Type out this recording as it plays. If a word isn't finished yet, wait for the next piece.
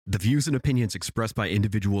The views and opinions expressed by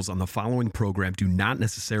individuals on the following program do not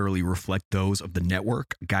necessarily reflect those of the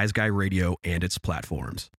network, Guys Guy Radio, and its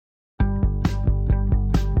platforms.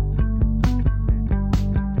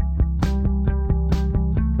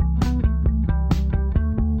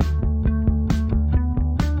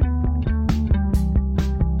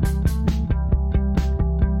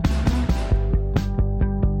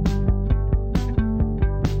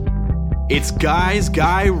 It's Guys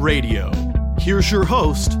Guy Radio. Here's your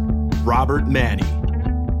host, Robert Manny.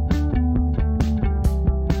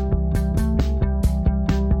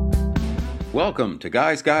 Welcome to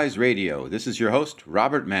Guys Guys Radio. This is your host,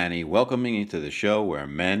 Robert Manny, welcoming you to the show where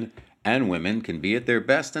men and women can be at their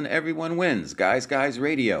best and everyone wins. Guys Guys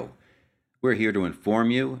Radio. We're here to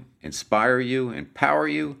inform you, inspire you, empower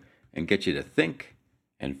you, and get you to think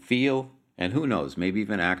and feel, and who knows, maybe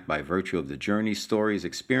even act by virtue of the journeys, stories,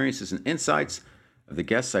 experiences, and insights of the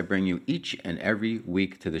guests I bring you each and every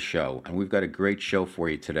week to the show. And we've got a great show for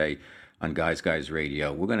you today on Guys Guys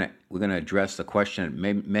Radio. We're gonna address the question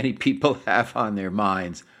that many people have on their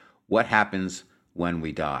minds: what happens when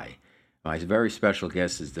we die? My very special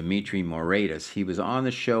guest is Dimitri Moraitis. He was on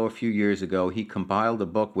the show a few years ago. He compiled a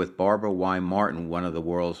book with Barbara Y. Martin, one of the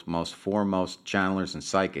world's most foremost channelers and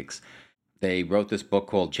psychics. They wrote this book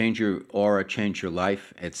called Change Your Aura, Change Your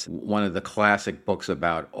Life. It's one of the classic books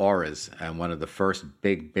about auras and one of the first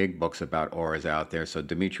big books about auras out there. So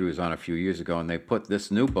Dimitri was on a few years ago, and they put this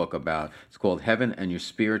new book about, it's called Heaven and Your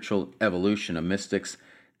Spiritual Evolution, A Mystic's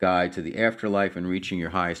Guide to the Afterlife and Reaching Your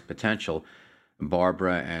Highest Potential.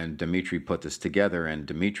 Barbara and Dimitri put this together, and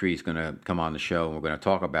Dimitri's going to come on the show, and we're going to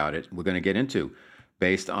talk about it. We're going to get into,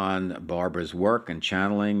 based on Barbara's work and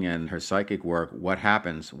channeling and her psychic work, what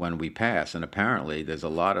happens when we pass. And apparently there's a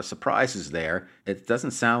lot of surprises there. It doesn't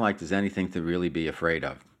sound like there's anything to really be afraid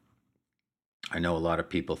of. I know a lot of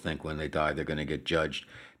people think when they die they're going to get judged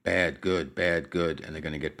bad, good, and they're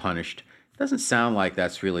going to get punished. It doesn't sound like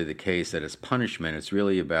that's really the case, that it's punishment. It's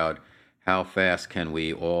really about how fast can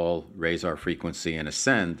we all raise our frequency and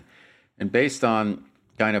ascend. And based on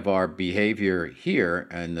kind of our behavior here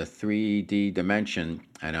and the 3D dimension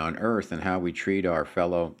and on Earth and how we treat our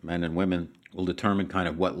fellow men and women will determine kind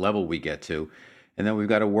of what level we get to. And then we've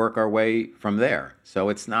got to work our way from there. So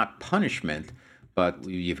it's not punishment, but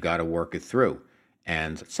you've got to work it through.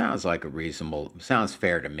 And it sounds like sounds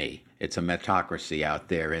fair to me. It's a metocracy out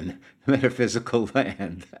there in metaphysical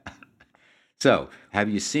land. So have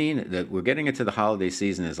you seen that we're getting into the holiday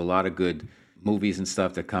season? There's a lot of good movies and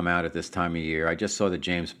stuff that come out at this time of year. I just saw the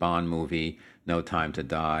James Bond movie, No Time to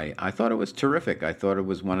Die. I thought it was terrific. I thought it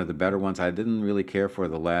was one of the better ones. I didn't really care for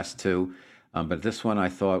the last two, but this one I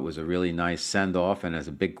thought was a really nice send-off, and there's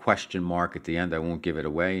a big question mark at the end. I won't give it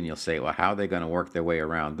away, and you'll say, well, how are they going to work their way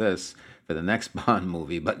around this for the next Bond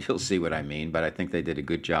movie? But you'll see what I mean. But I think they did a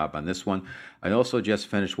good job on this one. I also just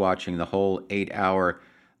finished watching the whole 8-hour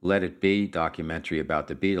Let It Be documentary about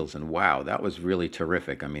the Beatles, and wow, that was really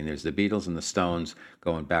terrific. I mean, there's the Beatles and the Stones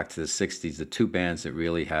going back to the 60s, the two bands that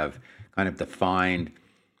really have kind of defined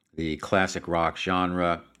the classic rock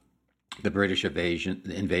genre, the British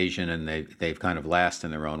invasion, and they've kind of lasted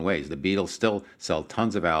in their own ways. The Beatles still sell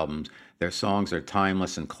tons of albums. Their songs are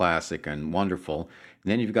timeless and classic and wonderful.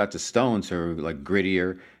 And then you've got the Stones, who are like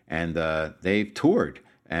grittier, and they've toured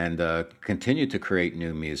and continue to create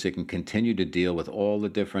new music and continue to deal with all the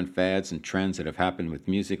different fads and trends that have happened with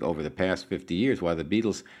music over the past 50 years, while the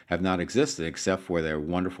Beatles have not existed except for their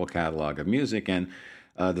wonderful catalog of music. And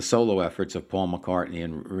the solo efforts of Paul McCartney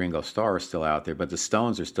and Ringo Starr are still out there, but the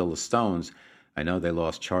Stones are still the Stones. I know they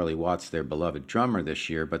lost Charlie Watts, their beloved drummer, this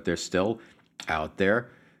year, but they're still out there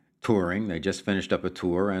touring. They just finished up a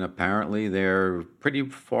tour, and apparently they're pretty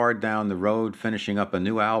far down the road finishing up a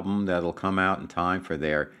new album that'll come out in time for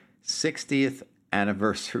their 60th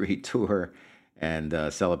anniversary tour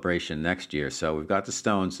and celebration next year. So we've got the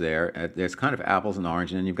Stones there. There's kind of apples and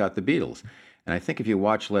oranges, and then you've got the Beatles. And I think if you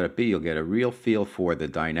watch Let It Be, you'll get a real feel for the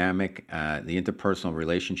dynamic, the interpersonal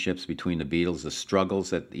relationships between the Beatles, the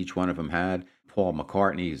struggles that each one of them had. Paul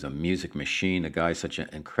McCartney is a music machine. The guy's such an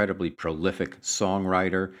incredibly prolific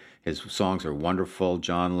songwriter. His songs are wonderful.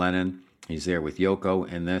 John Lennon, he's there with Yoko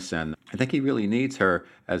in this, and I think he really needs her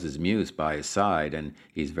as his muse by his side, and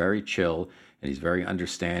he's very chill, and he's very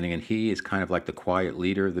understanding, and he is kind of like the quiet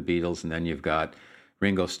leader of the Beatles. And then you've got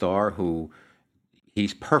Ringo Starr, who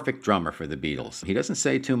he's perfect drummer for the Beatles. He doesn't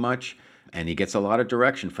say too much, and he gets a lot of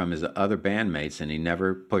direction from his other bandmates, and he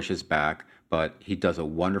never pushes back, but he does a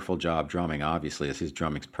wonderful job drumming, obviously, as his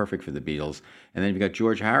drumming's perfect for the Beatles. And then you've got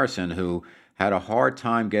George Harrison, who had a hard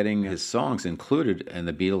time getting his songs included in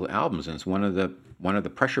the Beatles albums, and it's one of the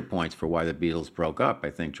pressure points for why the Beatles broke up.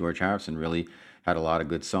 I think George Harrison really had a lot of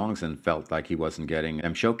good songs and felt like he wasn't getting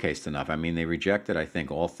them showcased enough. I mean, they rejected, I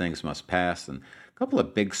think, All Things Must Pass and a couple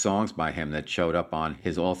of big songs by him that showed up on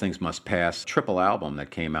his All Things Must Pass triple album that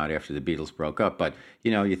came out after the Beatles broke up. But,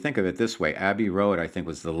 you think of it this way. Abbey Road, I think,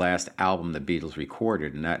 was the last album the Beatles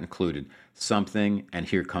recorded, and that included Something and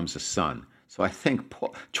Here Comes the Sun. So I think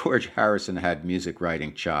George Harrison had music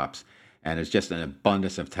writing chops, and it's just an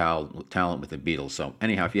abundance of talent with the Beatles. So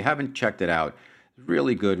anyhow, if you haven't checked it out, it's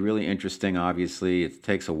really good, really interesting. Obviously, it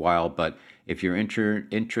takes a while, but if you're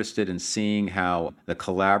interested in seeing how the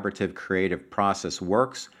collaborative creative process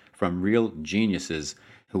works from real geniuses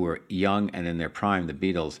who are young and in their prime, the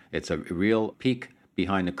Beatles, it's a real peek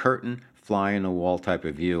behind the curtain, fly in the wall type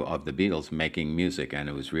of view of the Beatles making music, and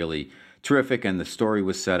it was really terrific, and the story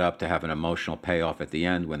was set up to have an emotional payoff at the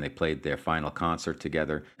end when they played their final concert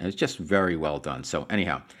together, and it's just very well done. So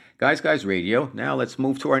anyhow, Guys Radio, now let's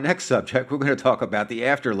move to our next subject. We're going to talk about the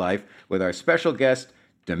afterlife with our special guest,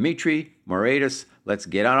 Dimitri Moraitis. Let's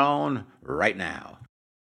get on right now.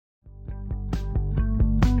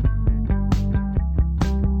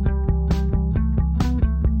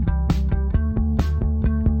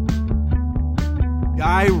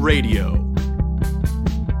 Guy Radio.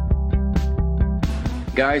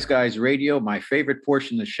 Guys Radio, my favorite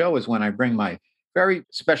portion of the show is when I bring my very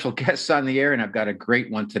special guests on the air, and I've got a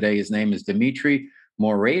great one today. His name is Dimitri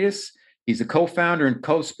Moraitis. He's a co-founder and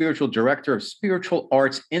co-spiritual director of Spiritual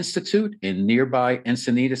Arts Institute in nearby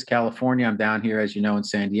Encinitas, California. I'm down here, as you know, in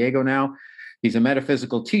San Diego now. He's a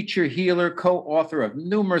metaphysical teacher, healer, co-author of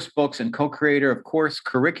numerous books, and co-creator of course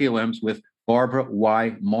curriculums with Barbara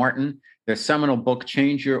Y. Martin. Their seminal book,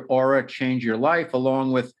 Change Your Aura, Change Your Life,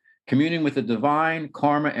 along with Communing with the Divine,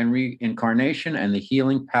 Karma and Reincarnation, and the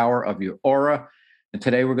Healing Power of Your Aura. And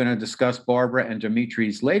today we're going to discuss Barbara and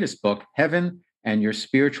Dimitri's latest book, Heaven and Your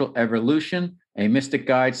Spiritual Evolution, A Mystic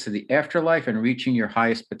Guides to the Afterlife and Reaching Your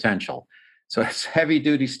Highest Potential. So it's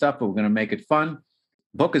heavy-duty stuff, but we're going to make it fun.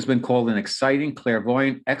 The book has been called an exciting,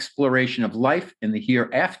 clairvoyant exploration of life in the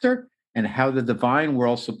hereafter and how the divine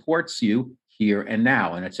world supports you here and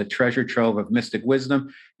now. And it's a treasure trove of mystic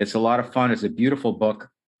wisdom. It's a lot of fun. It's a beautiful book.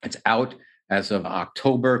 It's out as of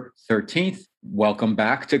October 13th. Welcome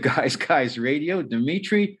back to Guys Radio,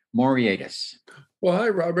 Dimitri Moraitis. Well, hi,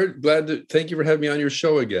 Robert. Thank you for having me on your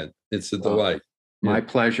show again. It's a delight. My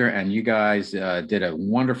pleasure. And you guys did a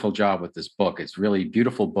wonderful job with this book. It's really a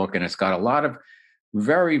beautiful book, and it's got a lot of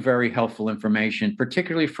very, very helpful information,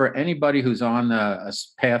 particularly for anybody who's on a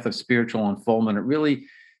path of spiritual unfoldment.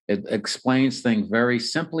 It explains things very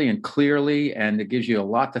simply and clearly, and it gives you a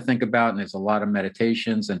lot to think about. And there's a lot of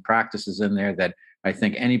meditations and practices in there that I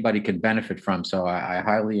think anybody can benefit from. So I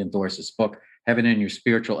highly endorse this book, Heaven and Your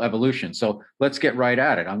Spiritual Evolution. So let's get right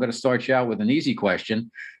at it. I'm going to start you out with an easy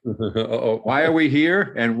question. Why are we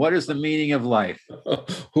here? And what is the meaning of life?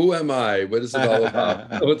 Who am I? What is it all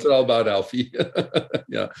about? What's it all about, Alfie?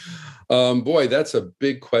 Yeah. Boy, that's a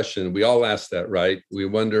big question. We all ask that, right? We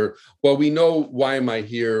wonder, well, we know why am I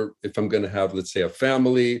here if I'm going to have, let's say, a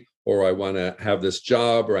family, or I want to have this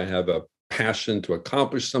job, or I have a passion to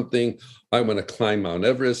accomplish something. I want to climb Mount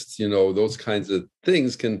Everest, those kinds of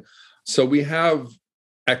things can. So we have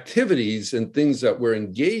activities and things that we're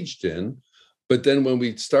engaged in. But then when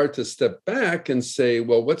we start to step back and say,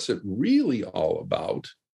 well, what's it really all about?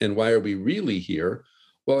 And why are we really here?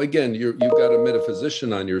 Well, again, you've got a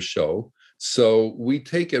metaphysician on your show. So we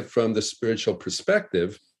take it from the spiritual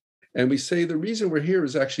perspective, and we say the reason we're here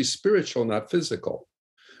is actually spiritual, not physical.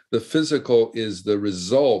 The physical is the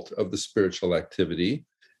result of the spiritual activity.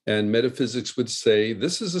 And metaphysics would say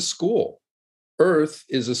this is a school. Earth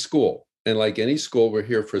is a school. And like any school, we're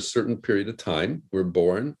here for a certain period of time. We're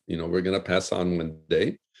born, we're going to pass on one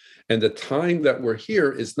day. And the time that we're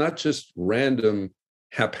here is not just random,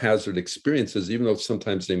 haphazard experiences, even though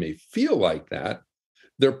sometimes they may feel like that.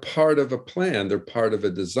 They're part of a plan, they're part of a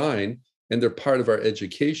design, and they're part of our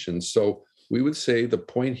education. So we would say the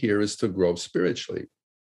point here is to grow spiritually.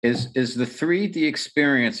 Is the 3D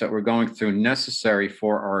experience that we're going through necessary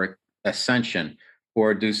for our ascension?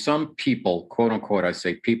 Or do some people, quote unquote, I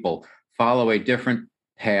say people, follow a different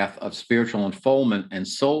path of spiritual unfoldment and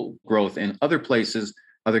soul growth in other places,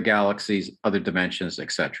 other galaxies, other dimensions,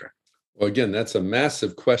 etc.? Well, again, that's a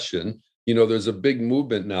massive question. There's a big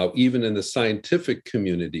movement now, even in the scientific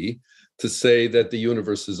community, to say that the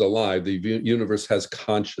universe is alive. The universe has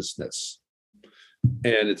consciousness.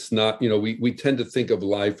 And it's not, we tend to think of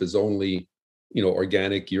life as only,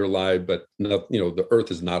 organic, you're alive, but not, the earth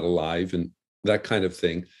is not alive and that kind of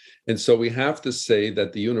thing. And so we have to say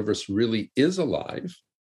that the universe really is alive,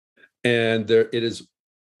 and it is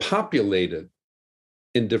populated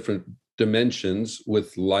in different dimensions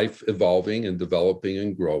with life evolving and developing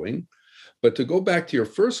and growing. But to go back to your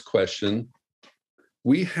first question,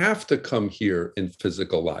 we have to come here in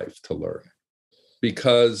physical life to learn.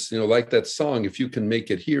 Because, like that song, if you can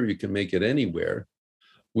make it here, you can make it anywhere.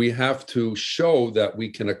 We have to show that we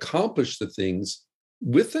can accomplish the things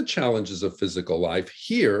with the challenges of physical life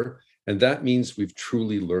here. And that means we've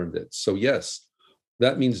truly learned it. So yes,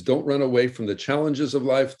 that means don't run away from the challenges of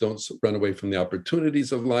life. Don't run away from the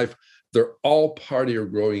opportunities of life. They're all part of your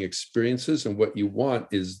growing experiences. And what you want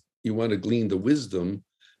is you want to glean the wisdom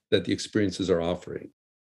that the experiences are offering.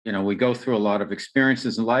 We go through a lot of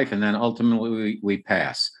experiences in life, and then ultimately we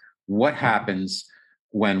pass. What happens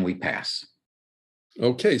when we pass?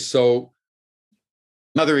 Okay, so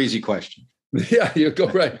another easy question. Yeah, you go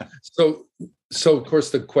right. So of course,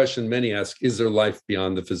 the question many ask, is there life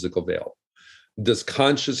beyond the physical veil? Does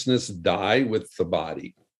consciousness die with the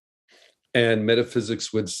body? And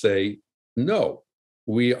metaphysics would say, no,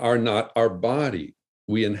 we are not our body.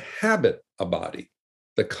 We inhabit a body.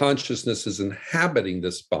 The consciousness is inhabiting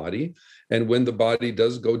this body. And when the body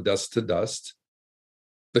does go dust to dust,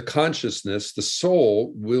 the consciousness, the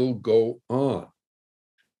soul, will go on.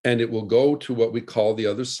 And it will go to what we call the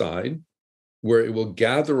other side, where it will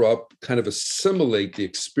gather up, kind of assimilate the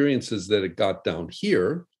experiences that it got down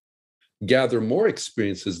here, gather more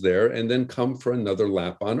experiences there, and then come for another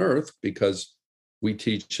lap on Earth, because we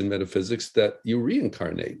teach in metaphysics that you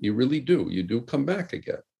reincarnate. You really do. You do come back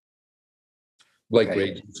again. Like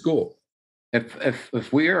grade school.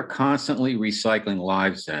 If we are constantly recycling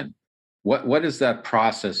lives, then what is that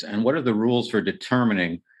process, and what are the rules for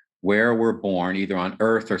determining where we're born, either on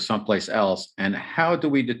Earth or someplace else, and how do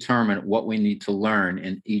we determine what we need to learn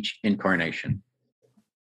in each incarnation?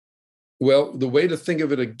 Well, the way to think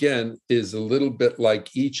of it again is a little bit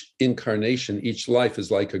like each incarnation, each life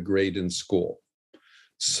is like a grade in school.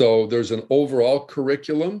 So there's an overall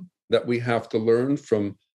curriculum that we have to learn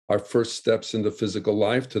from our first steps into physical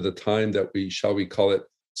life to the time that we call it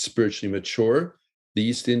spiritually mature. The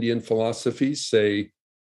East Indian philosophies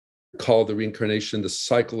call the reincarnation the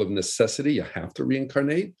cycle of necessity. You have to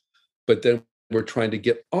reincarnate, but then we're trying to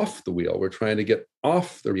get off the wheel. We're trying to get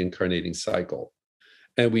off the reincarnating cycle.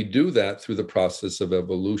 And we do that through the process of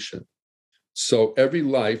evolution. So every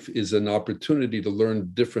life is an opportunity to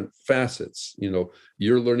learn different facets.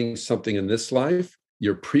 You're learning something in this life.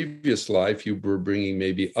 Your previous life, you were bringing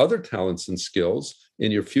maybe other talents and skills.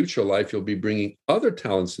 In your future life, you'll be bringing other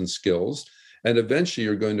talents and skills. And eventually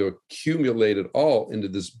you're going to accumulate it all into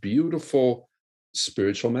this beautiful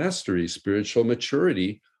spiritual mastery, spiritual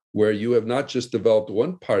maturity, where you have not just developed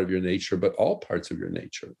one part of your nature, but all parts of your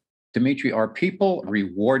nature. Dimitri, are people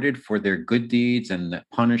rewarded for their good deeds and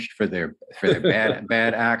punished for their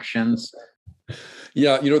bad actions?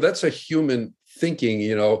 Yeah, that's a human thinking.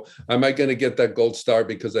 Am I going to get that gold star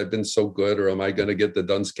because I've been so good, or am I going to get the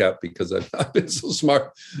dunce cap because I've been so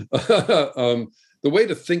smart? The way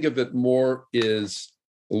to think of it more is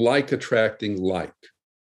like attracting like.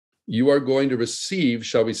 You are going to receive,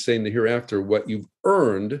 shall we say, in the hereafter, what you've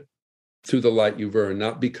earned through the light you've earned,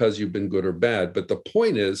 not because you've been good or bad. But the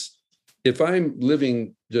point is, if I'm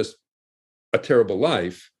living just a terrible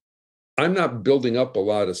life, I'm not building up a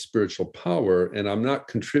lot of spiritual power, and I'm not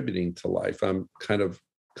contributing to life. I'm kind of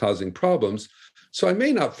causing problems. So I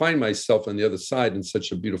may not find myself on the other side in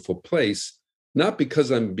such a beautiful place, not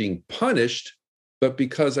because I'm being punished, but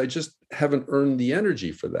because I just haven't earned the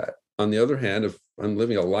energy for that. On the other hand, if I'm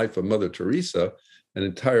living a life of Mother Teresa, an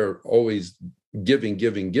entire always giving,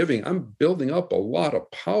 I'm building up a lot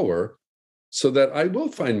of power so that I will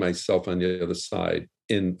find myself on the other side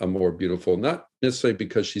in a more beautiful, not necessarily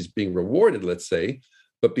because she's being rewarded, let's say,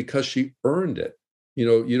 but because she earned it.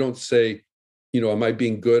 You don't say, am I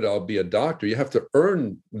being good? I'll be a doctor. You have to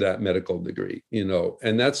earn that medical degree,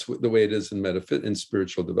 and that's the way it is in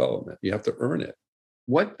spiritual development. You have to earn it.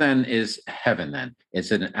 What then is heaven then?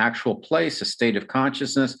 Is it an actual place, a state of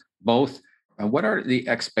consciousness, both? And what are the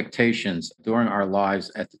expectations during our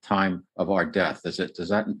lives at the time of our death? Does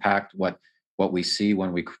that impact what we see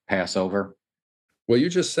when we pass over? Well, you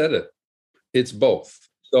just said it. It's both.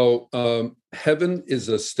 So heaven is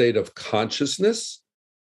a state of consciousness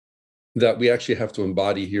that we actually have to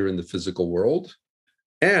embody here in the physical world.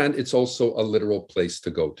 And it's also a literal place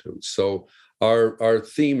to go to. So our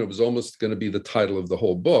theme, it was almost going to be the title of the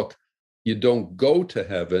whole book. You don't go to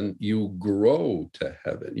heaven, you grow to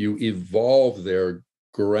heaven. You evolve there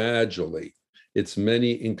gradually. It's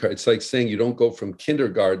like saying you don't go from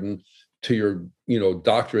kindergarten to your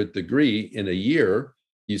doctorate degree in a year.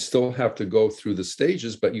 You still have to go through the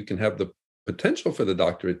stages, but you can have the potential for the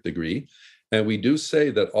doctorate degree. And we do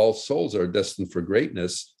say that all souls are destined for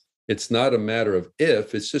greatness. It's not a matter of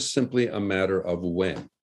if, it's just simply a matter of when.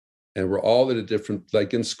 And we're all at a different,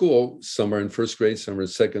 like in school, some are in first grade, some are in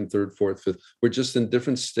second, third, fourth, fifth. We're just in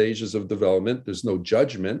different stages of development. There's no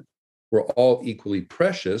judgment. We're all equally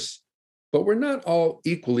precious, but we're not all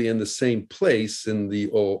equally in the same place in the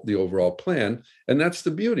overall plan. And that's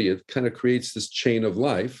the beauty. It kind of creates this chain of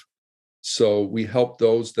life. So we help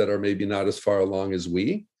those that are maybe not as far along as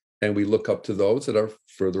we, and we look up to those that are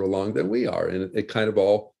further along than we are. And it kind of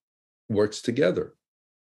all works together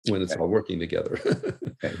when it's all working together.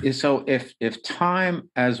 So if time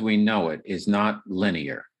as we know it is not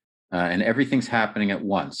linear, and everything's happening at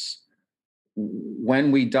once,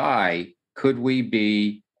 when we die, could we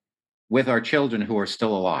be with our children who are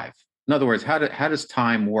still alive? In other words, how does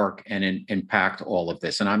time work and impact all of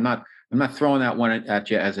this? And I'm not throwing that one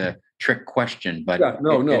at you as a trick question, but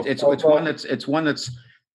it's one that's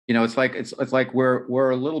it's like we're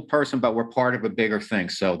a little person, but we're part of a bigger thing.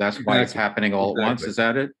 So that's why it's happening all at once. Is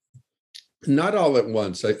that it? Not all at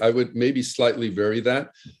once. I would maybe slightly vary that.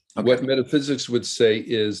 Okay. What metaphysics would say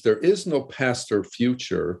is there is no past or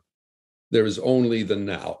future. There is only the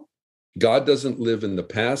now. God doesn't live in the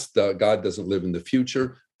past. God doesn't live in the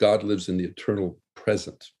future. God lives in the eternal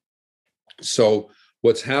present. So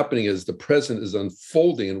what's happening is the present is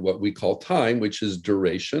unfolding in what we call time, which is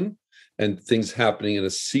duration, and things happening in a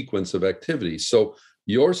sequence of activities. So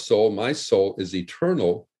your soul, my soul, is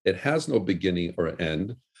eternal. It has no beginning or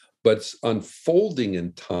end, but it's unfolding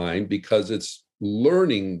in time because it's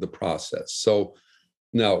learning the process. So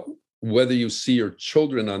now, whether you see your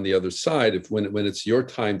children on the other side, when it's your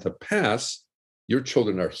time to pass, your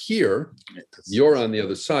children are here, you're on the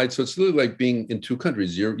other side. So it's literally like being in two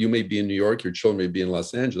countries. You may be in New York, your children may be in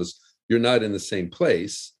Los Angeles. You're not in the same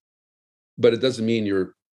place, but it doesn't mean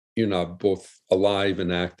you're not both alive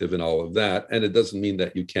and active and all of that. And it doesn't mean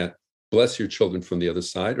that you can't bless your children from the other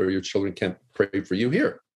side, or your children can't pray for you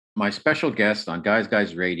here. My special guest on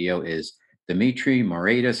Guys Radio is Dimitri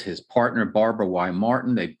Moraitis, his partner, Barbara Y.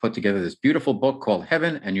 Martin. They put together this beautiful book called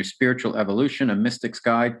Heaven and Your Spiritual Evolution, A Mystic's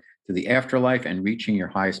Guide to the Afterlife and Reaching Your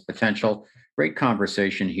Highest Potential. Great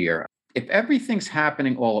conversation here. If everything's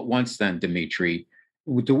happening all at once, then, Dimitri,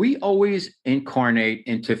 do we always incarnate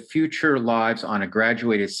into future lives on a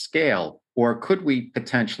graduated scale, or could we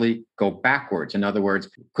potentially go backwards? In other words,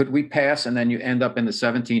 could we pass and then you end up in the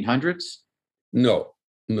 1700s? No,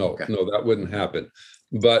 that wouldn't happen.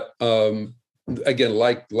 But again,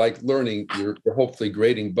 like learning, you're hopefully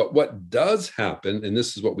grading. But what does happen, and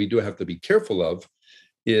this is what we do have to be careful of,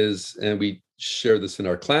 is, and we share this in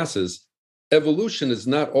our classes, evolution is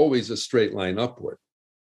not always a straight line upward.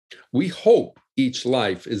 We hope each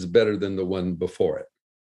life is better than the one before it.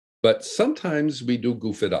 But sometimes we do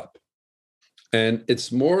goof it up. And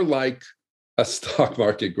it's more like a stock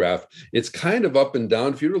market graph. It's kind of up and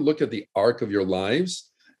down. If you were to look at the arc of your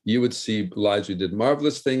lives, you would see lives where you did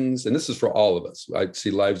marvelous things. And this is for all of us. I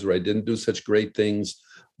see lives where I didn't do such great things,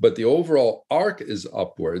 but the overall arc is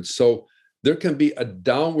upward. So there can be a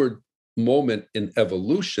downward moment in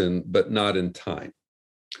evolution, but not in time.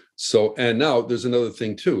 So, and now there's another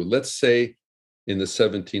thing too. Let's say in the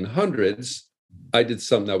 1700s, I did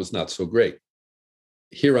something that was not so great.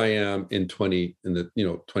 Here I am in the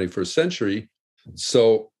 21st century.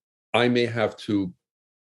 So I may have to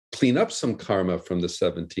clean up some karma from the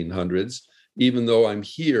 1700s, even though I'm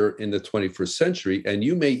here in the 21st century. And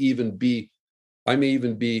I may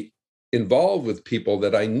even be involved with people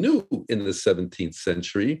that I knew in the 17th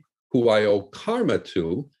century who I owe karma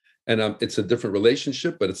to. And it's a different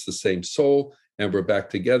relationship, but it's the same soul. And we're back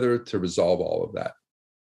together to resolve all of that.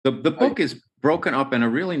 The book is broken up in a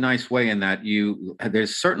really nice way in that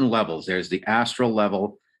there's certain levels. There's the astral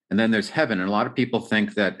level, and then there's heaven. And a lot of people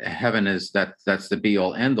think that heaven is that's the be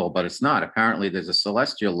all end all, but it's not. Apparently there's a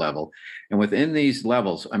celestial level. And within these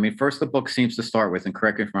levels, first the book seems to start with, and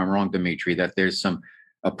correct me if I'm wrong, Dimitri, that there's some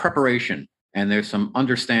preparation and there's some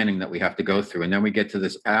understanding that we have to go through. And then we get to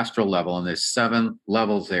this astral level, and there's 7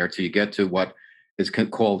 levels there till you get to what is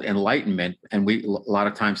called enlightenment. And we a lot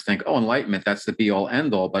of times think, enlightenment, that's the be all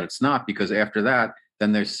end all, but it's not, because after that,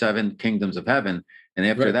 then there's 7 kingdoms of heaven. And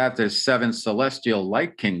after that, there's 7 celestial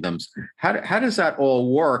light kingdoms. How does that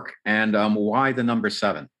all work? And why the number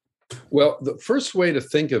 7? Well, the first way to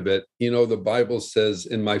think of it, the Bible says,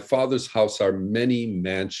 in my Father's house are many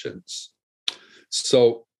mansions.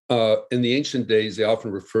 So in the ancient days, they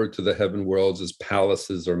often referred to the heaven worlds as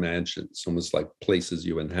palaces or mansions, almost like places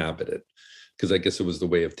you inhabited, because I guess it was the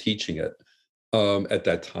way of teaching it at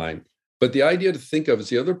that time. But the idea to think of is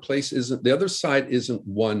the other side isn't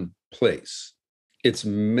one place. It's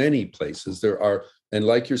many places. And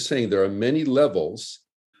like you're saying, there are many levels,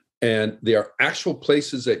 And they are actual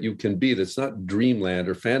places that you can be. That's not dreamland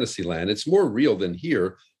or fantasy land. It's more real than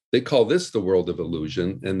here. They call this the world of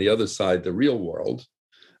illusion, and the other side, the real world.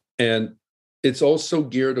 And it's also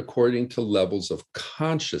geared according to levels of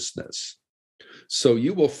consciousness. So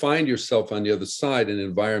you will find yourself on the other side in an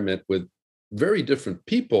environment with very different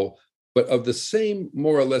people, but of the same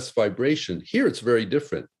more or less vibration. Here, it's very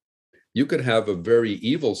different. You could have a very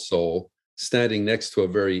evil soul standing next to a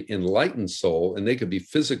very enlightened soul, and they could be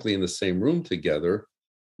physically in the same room together.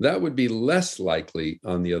 That would be less likely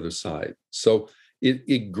on the other side. So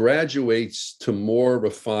it graduates to more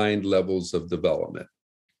refined levels of development.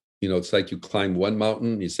 It's like you climb one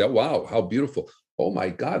mountain, you say, wow, how beautiful. Oh my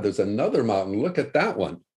God, there's another mountain. Look at that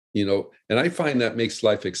one. And I find that makes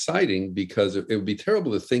life exciting, because it would be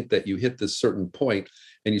terrible to think that you hit this certain point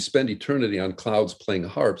and you spend eternity on clouds playing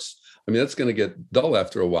harps. I mean, that's going to get dull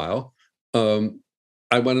after a while.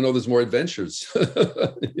 I want to know there's more adventures.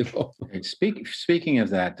 Speaking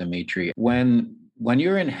of that, Dimitri, when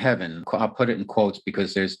you're in heaven, I'll put it in quotes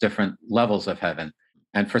because there's different levels of heaven.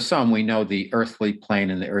 And for some, we know the earthly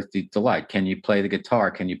plane and the earthly delight. Can you play the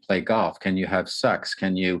guitar? Can you play golf? Can you have sex?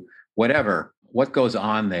 Can you whatever? What goes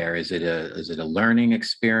on there? Is it a learning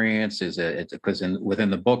experience? Is it because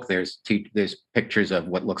within the book there's pictures of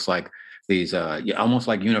what looks like these almost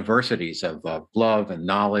like universities of love and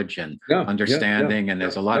knowledge and understanding, and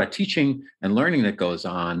there's a lot of teaching and learning that goes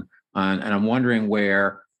on. And I'm wondering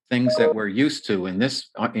where things that we're used to in this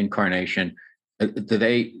incarnation, do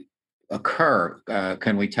they occur?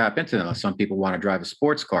 Can we tap into them? Some people want to drive a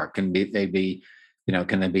sports car. Can they be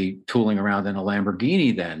tooling around in a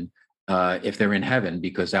Lamborghini then, if they're in heaven,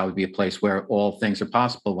 because that would be a place where all things are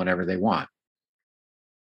possible whenever they want?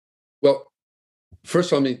 Well,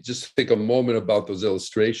 first, let me just take a moment about those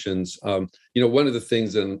illustrations. One of the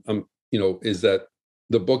things, is that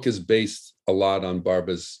the book is based a lot on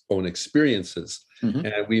Barbara's own experiences. Mm-hmm.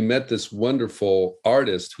 And we met this wonderful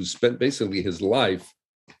artist who spent basically his life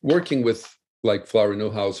working with, like, Flower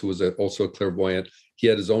Newhouse, who was also a clairvoyant. He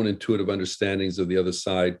had his own intuitive understandings of the other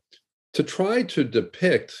side, to try to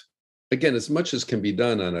depict, again, as much as can be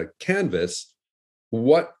done on a canvas,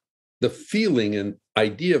 what the feeling and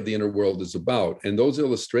idea of the inner world is about. And those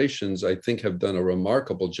illustrations, I think, have done a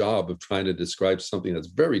remarkable job of trying to describe something that's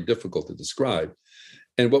very difficult to describe.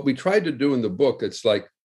 And what we tried to do in the book, it's like,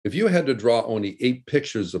 if you had to draw only 8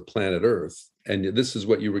 pictures of planet Earth, and this is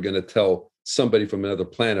what you were going to tell somebody from another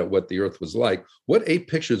planet what the Earth was like, what 8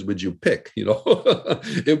 pictures would you pick?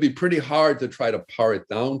 It would be pretty hard to try to pare it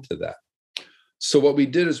down to that. So what we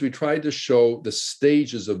did is we tried to show the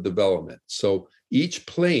stages of development. So each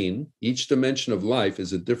plane, each dimension of life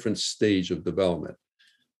is a different stage of development.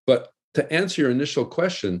 But to answer your initial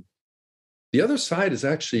question, the other side is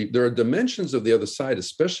actually, there are dimensions of the other side,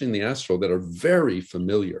 especially in the astral, that are very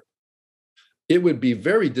familiar. It would be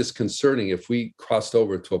very disconcerting if we crossed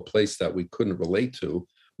over to a place that we couldn't relate to.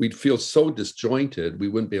 We'd feel so disjointed, we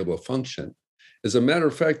wouldn't be able to function. As a matter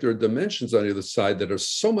of fact, there are dimensions on the other side that are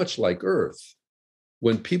so much like Earth.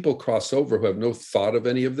 When people cross over who have no thought of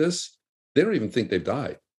any of this, they don't even think they've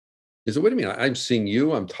died. They say, wait a minute, I'm seeing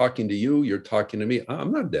you, I'm talking to you, you're talking to me,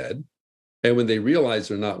 I'm not dead. And when they realize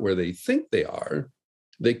they're not where they think they are,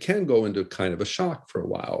 they can go into kind of a shock for a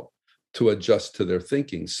while to adjust to their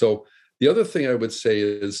thinking. So the other thing I would say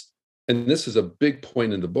is, and this is a big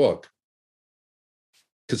point in the book,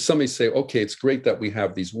 because somebody say, okay, it's great that we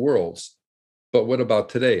have these worlds, but what about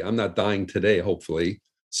today? I'm not dying today, hopefully.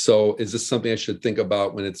 So is this something I should think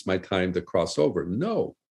about when it's my time to cross over?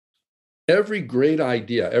 No. Every great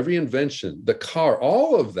idea, every invention, the car,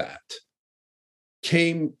 all of that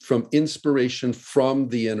came from inspiration from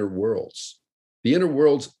the inner worlds. The inner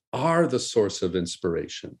worlds are the source of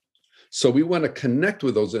inspiration. So we want to connect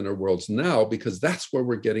with those inner worlds now, because that's where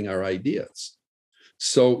we're getting our ideas.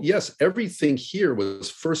 So yes, everything here was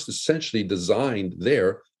first essentially designed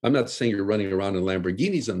there. I'm not saying you're running around in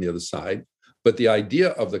Lamborghinis on the other side, but the idea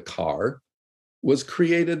of the car was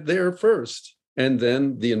created there first. And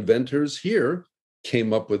then the inventors here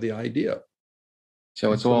came up with the idea.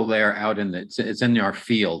 So it's all there out it's in our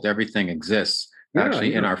field. Everything exists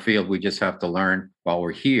actually in our field. We just have to learn while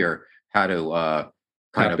we're here how to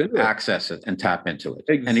kind of access it and tap into it.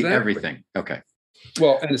 Exactly. Everything. Okay.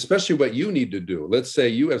 Well, and especially what you need to do. Let's say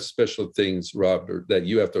you have special things, Robert, that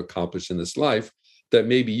you have to accomplish in this life that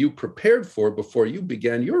maybe you prepared for before you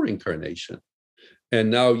began your incarnation. And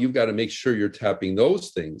now you've got to make sure you're tapping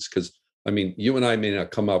those things, because, I mean, you and I may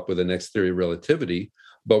not come up with the next theory of relativity,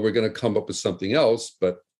 but we're going to come up with something else.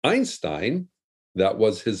 But Einstein, that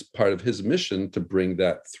was part of his mission to bring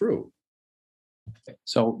that through.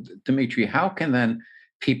 So, Dimitri, how can then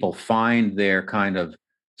people find their kind of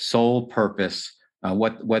soul purpose,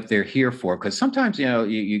 what they're here for. Because sometimes,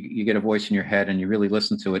 you get a voice in your head and you really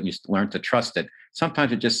listen to it and you learn to trust it.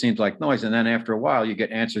 Sometimes it just seems like noise, and then after a while you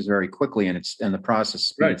get answers very quickly, and the process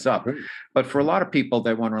speeds up. Right. But for a lot of people,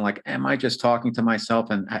 they're wondering, like, am I just talking to myself?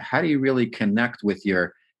 And how do you really connect with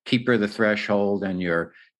your keeper of the threshold and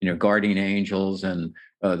your guardian angels and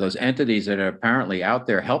those entities that are apparently out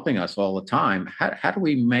there helping us all the time? How do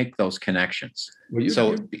we make those connections? Well,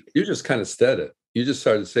 you just kind of said it. You just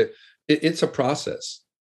started to say it's a process.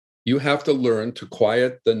 You have to learn to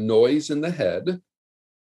quiet the noise in the head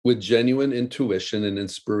with genuine intuition and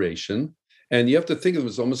inspiration. And you have to think of it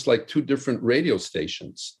as almost like two different radio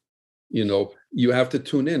stations. You have to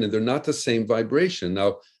tune in, and they're not the same vibration.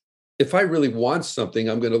 Now, if I really want something,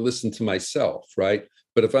 I'm going to listen to myself, right?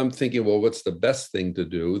 But if I'm thinking, well, what's the best thing to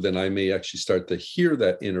do, then I may actually start to hear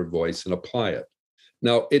that inner voice and apply it.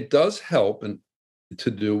 Now, it does help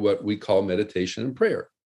to do what we call meditation and prayer.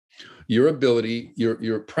 Your ability,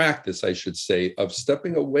 your practice, I should say, of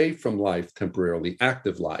stepping away from life temporarily,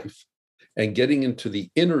 active life, and getting into the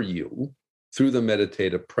inner you through the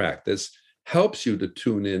meditative practice helps you to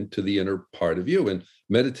tune in to the inner part of you. And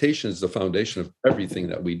meditation is the foundation of everything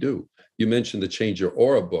that we do. You mentioned the Change Your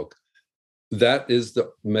Aura book. That is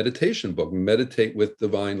the meditation book, Meditate with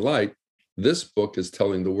Divine Light. This book is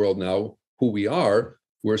telling the world now who we are.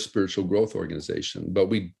 We're a spiritual growth organization, but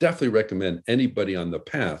we definitely recommend anybody on the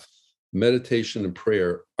path. Meditation and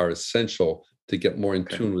prayer are essential to get more in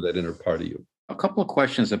tune with that inner part of you. A couple of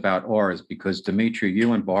questions about auras, because Dimitri,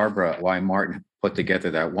 you and Barbara Y. Martin put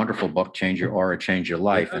together that wonderful book, Change Your Aura, Change Your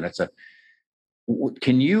Life. And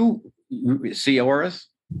can you see auras?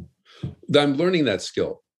 I'm learning that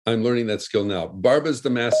skill. Now. Barbara's the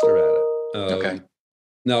master at it. Okay.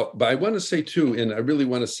 Now, but I want to say too, and I really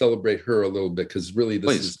want to celebrate her a little bit, because really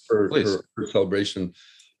this is her celebration.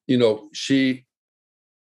 She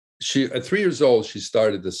at 3 years old, she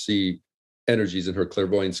started to see energies, and her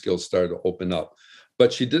clairvoyant skills started to open up.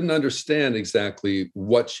 But she didn't understand exactly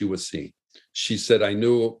what she was seeing. She said, I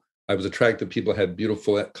knew I was attracted to people who had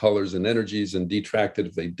beautiful colors and energies, and detracted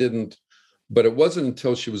if they didn't. But it wasn't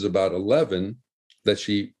until she was about 11 that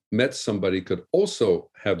she met somebody who could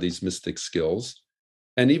also have these mystic skills,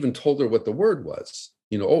 and even told her what the word was.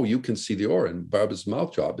 Oh, you can see the aura. And Barbara's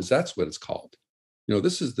mouth job that's what it's called.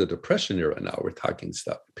 This is the Depression era now. We're talking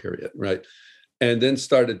stuff, period, right? And then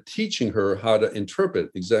started teaching her how to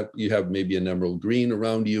interpret. Exactly, you have maybe an emerald green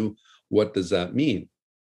around you. What does that mean?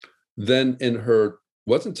 Then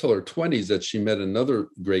wasn't until her 20s that she met another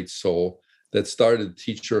great soul that started to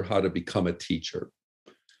teach her how to become a teacher.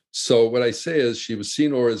 So what I say is, she was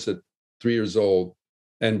seeing auras at 3 years old.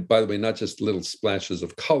 And by the way, not just little splashes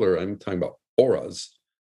of color, I'm talking about auras.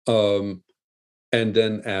 And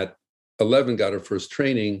then at 11, got her first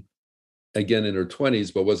training, again in her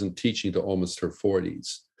 20s, but wasn't teaching to almost her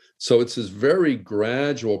 40s. So it's this very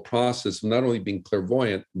gradual process of not only being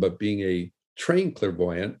clairvoyant, but being a trained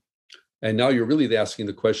clairvoyant. And now you're really asking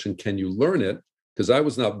the question, can you learn it? Because I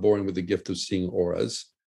was not born with the gift of seeing auras,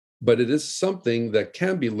 but it is something that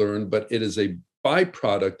can be learned, but it is a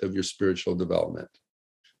byproduct of your spiritual development.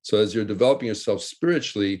 So as you're developing yourself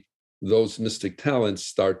spiritually, those mystic talents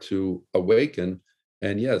start to awaken.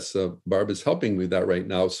 And yes, Barbara's helping me with that right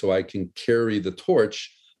now, so I can carry the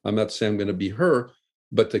torch. I'm not saying I'm going to be her,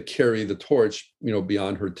 but to carry the torch,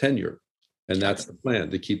 beyond her tenure. And that's the plan,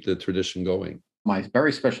 to keep the tradition going. My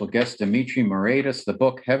very special guest, Dimitri Moraitis, the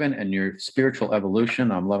book Heaven and Your Spiritual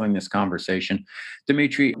Evolution. I'm loving this conversation.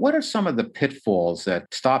 Dimitri, what are some of the pitfalls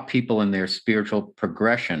that stop people in their spiritual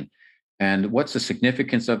progression? And what's the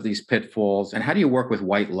significance of these pitfalls? And how do you work with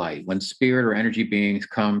white light when spirit or energy beings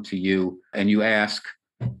come to you and you ask?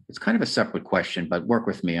 It's kind of a separate question, but work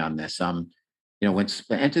with me on this. When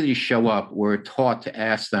entities show up, we're taught to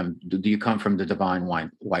ask them, do you come from the divine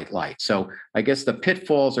white light? So I guess the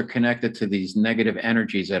pitfalls are connected to these negative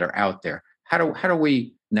energies that are out there. How do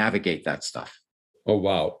we navigate that stuff? Oh,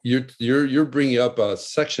 wow. You're bringing up a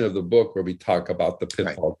section of the book where we talk about the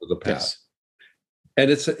pitfalls of the past. Yes. And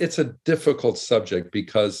it's a difficult subject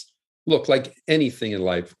because, look, like anything in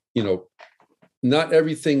life, not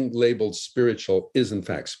everything labeled spiritual is in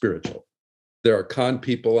fact spiritual. There are con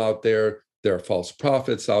people out there. There are false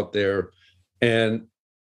prophets out there. And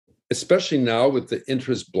especially now with the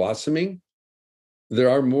interest blossoming, there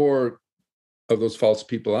are more of those false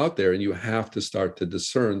people out there, and you have to start to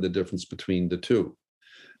discern the difference between the two.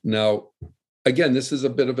 Now, again, this is a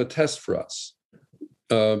bit of a test for us.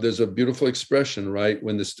 There's a beautiful expression, right?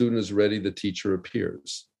 When the student is ready, the teacher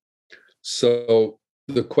appears. So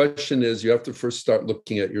the question is, you have to first start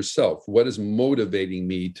looking at yourself. What is motivating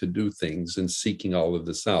me to do things and seeking all of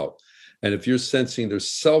this out? And if you're sensing there's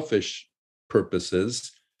selfish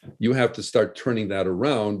purposes, you have to start turning that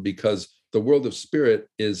around, because the world of spirit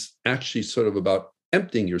is actually sort of about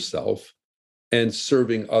emptying yourself and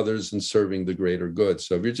serving others and serving the greater good.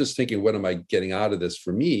 So if you're just thinking, what am I getting out of this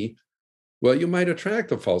for me? Well, you might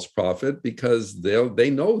attract a false prophet, because they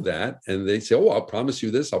know that, and they say, oh, I'll promise you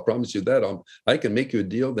this, I'll promise you that. I can make you a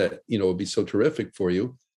deal that, will be so terrific for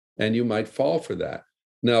you. And you might fall for that.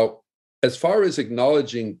 Now, as far as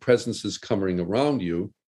acknowledging presences coming around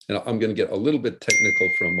you, and I'm going to get a little bit technical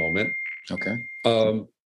for a moment. Okay.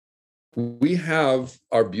 We have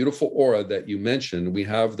our beautiful aura that you mentioned. We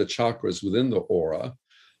have the chakras within the aura,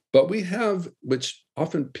 but we have, which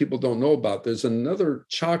often people don't know about, there's another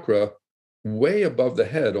chakra way above the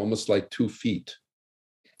head, almost like 2 feet.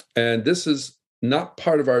 And this is not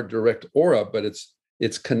part of our direct aura, but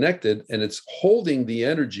it's connected, and it's holding the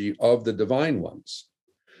energy of the divine ones.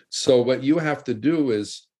 So what you have to do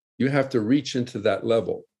is you have to reach into that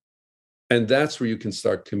level. And that's where you can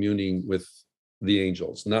start communing with the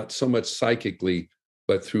angels, not so much psychically,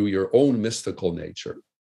 but through your own mystical nature.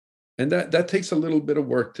 And that takes a little bit of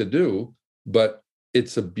work to do, but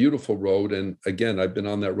it's a beautiful road. And again, I've been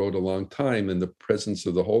on that road a long time, and the presence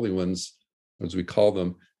of the holy ones, as we call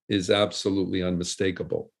them, is absolutely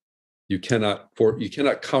unmistakable. You cannot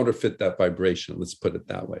counterfeit that vibration. Let's put it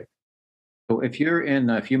that way. So if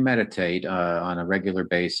you meditate on a regular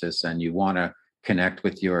basis and you want to connect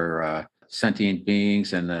with your sentient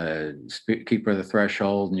beings and the keeper of the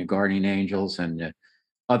threshold and your guardian angels and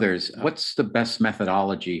others, what's the best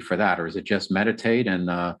methodology for that? Or is it just meditate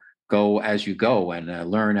and go as you go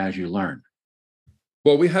and learn as you learn?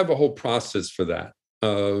 Well, we have a whole process for that.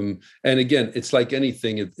 And again, it's like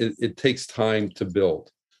anything, it takes time to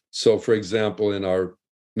build. So for example, in our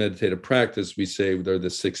meditative practice, we say there are the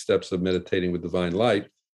 6 steps of meditating with divine light.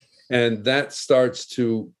 And that starts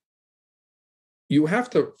to, you have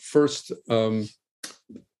to first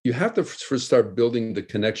start building the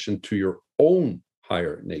connection to your own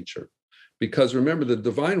higher nature. Because remember, the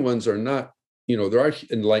divine ones are not, there are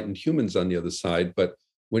enlightened humans on the other side, but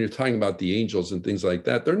when you're talking about the angels and things like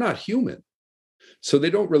that, they're not human. So they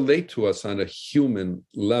don't relate to us on a human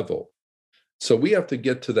level. So we have to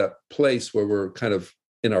get to that place where we're kind of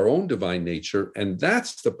in our own divine nature, and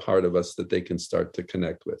that's the part of us that they can start to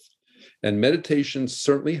connect with. And meditation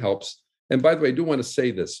certainly helps. And by the way, I do want to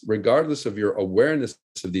say this, regardless of your awareness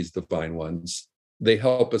of these divine ones, they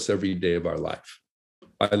help us every day of our life.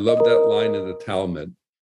 I love that line in the Talmud.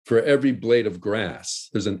 For every blade of grass,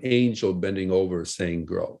 there's an angel bending over saying,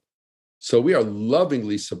 grow. So we are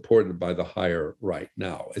lovingly supported by the higher right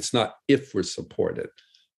now. It's not if we're supported.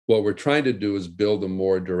 What we're trying to do is build a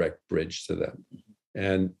more direct bridge to them.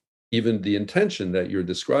 And even the intention that you're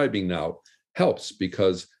describing now helps,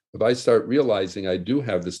 because if I start realizing I do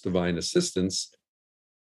have this divine assistance,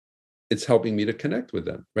 it's helping me to connect with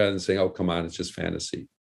them rather than saying, oh, come on, it's just fantasy.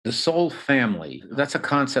 The soul family, that's a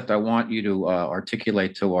concept I want you to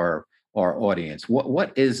articulate to our audience.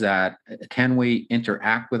 What is that? Can we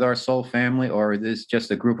interact with our soul family, or is this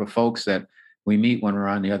just a group of folks that we meet when we're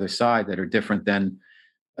on the other side that are different than,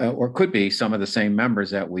 or could be some of the same members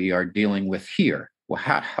that we are dealing with here?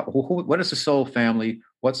 Well, what is the soul family?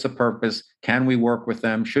 What's the purpose? Can we work with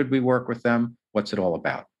them? Should we work with them? What's it all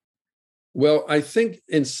about? Well, I think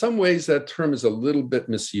in some ways that term is a little bit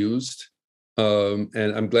misused. And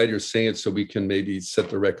I'm glad you're saying it so we can maybe set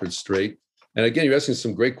the record straight. And again, you're asking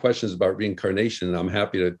some great questions about reincarnation, and I'm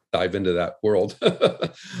happy to dive into that world.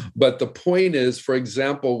 But the point is, for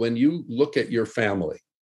example, when you look at your family,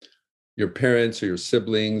 your parents or your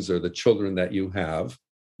siblings or the children that you have,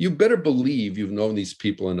 you better believe you've known these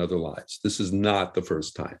people in other lives. This is not the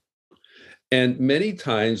first time. And many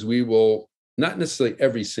times we will, not necessarily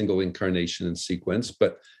every single incarnation in sequence,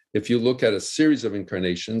 but if you look at a series of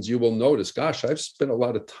incarnations, you will notice, gosh, I've spent a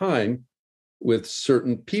lot of time with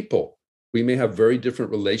certain people. We may have very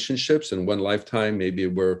different relationships. In one lifetime, maybe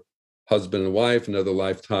we're husband and wife, another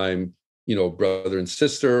lifetime, brother and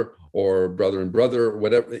sister, or brother and brother,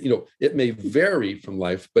 whatever. It may vary from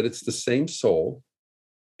life, but it's the same soul.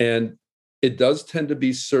 And it does tend to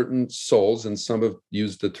be certain souls, and some have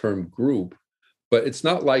used the term group, but it's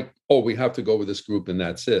not like, oh, we have to go with this group and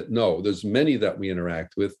that's it. No, there's many that we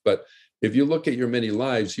interact with. But if you look at your many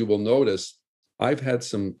lives, you will notice I've had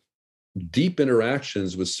some deep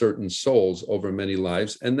interactions with certain souls over many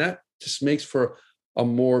lives, and that just makes for a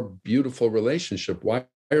more beautiful relationship. Why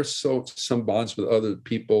are some bonds with other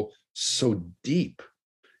people so deep?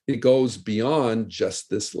 It goes beyond just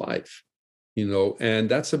this life, and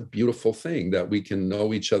that's a beautiful thing, that we can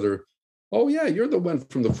know each other Oh yeah, you're the one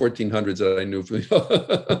from the 1400s that I knew.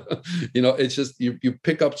 It's just you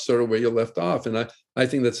pick up sort of where you left off, and I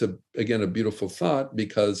think that's again a beautiful thought,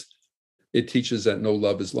 because it teaches that no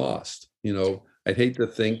love is lost. I'd hate to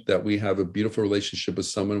think that we have a beautiful relationship with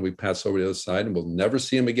someone, we pass over the other side, and we'll never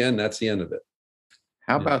see him again. That's the end of it.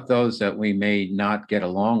 How about those that we may not get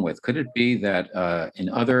along with? Could it be that in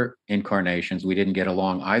other incarnations we didn't get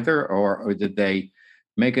along either, or did they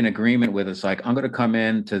make an agreement with us, like, I'm going to come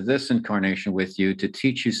into this incarnation with you to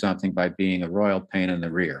teach you something by being a royal pain in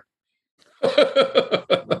the rear?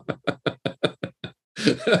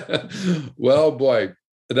 Well, boy,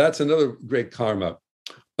 that's another great karma.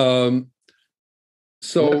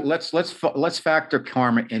 So let's factor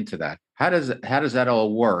karma into that. How does that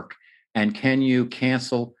all work? And can you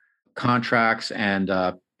cancel contracts and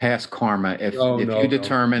past karma if you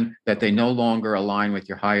determine that they no longer align with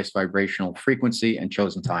your highest vibrational frequency and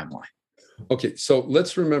chosen timeline? Okay, so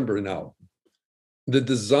let's remember now, the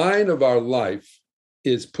design of our life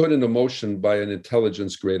is put into motion by an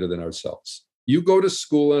intelligence greater than ourselves. You go to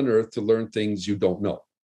school on earth to learn things you don't know.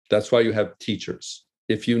 That's why you have teachers.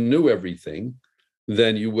 If you knew everything,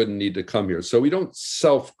 then you wouldn't need to come here. So we don't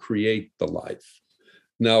self-create the life.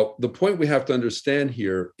 Now, the point we have to understand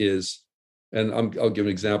here is, and I'll give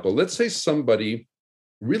an example. Let's say somebody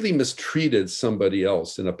really mistreated somebody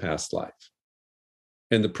else in a past life,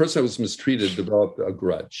 and the person that was mistreated developed a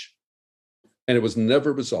grudge, and it was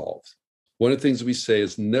never resolved. One of the things we say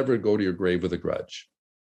is never go to your grave with a grudge.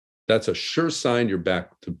 That's a sure sign you're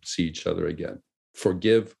back to see each other again.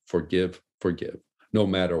 Forgive, forgive, forgive. No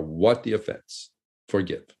matter what the offense,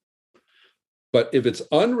 forgive. But if it's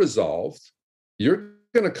unresolved, you're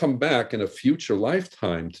going to come back in a future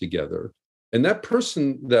lifetime together, and that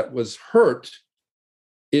person that was hurt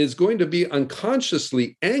is going to be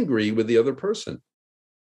unconsciously angry with the other person.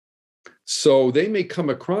 So they may come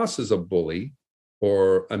across as a bully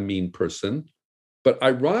or a mean person, but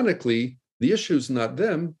ironically, the issue is not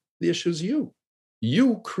them, the issue is you.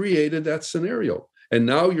 You created that scenario, and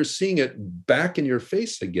now you're seeing it back in your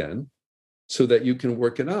face again so that you can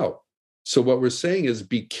work it out. So what we're saying is,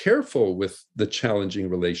 be careful with the challenging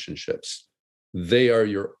relationships. They are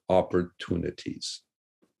your opportunities,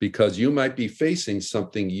 because you might be facing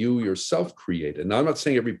something you yourself created. Now, I'm not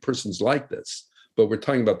saying every person's like this, but we're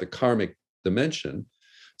talking about the karmic dimension.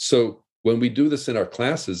 So when we do this in our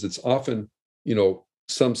classes, it's often,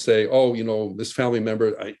 some say, oh, this family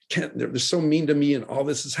member, I can't, they're so mean to me and all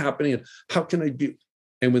this is happening. And how can I be?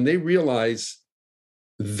 And when they realize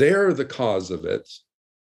they're the cause of it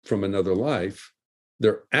from another life,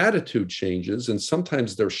 their attitude changes. And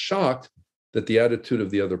sometimes they're shocked that the attitude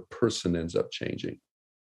of the other person ends up changing.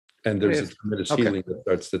 And there's a tremendous healing that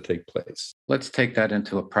starts to take place. Let's take that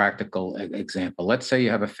into a practical example. Let's say you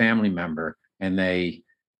have a family member and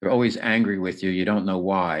they're always angry with you. You don't know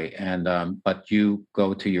why. And but you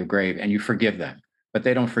go to your grave and you forgive them, but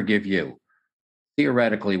they don't forgive you.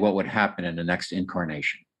 Theoretically, what would happen in the next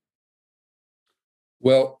incarnation?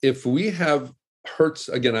 Well, if we have hurts,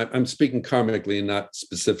 again, I'm speaking karmically and not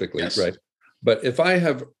specifically, yes, right? But if I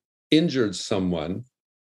have injured someone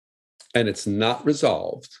and it's not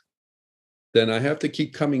resolved, then I have to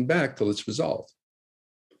keep coming back till it's resolved,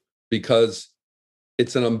 because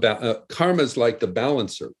it's karma is like the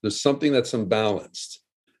balancer. There's something that's unbalanced,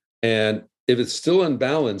 and if it's still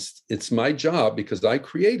unbalanced, it's my job, because I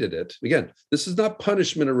created it. Again, this is not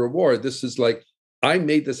punishment or reward. This is like, I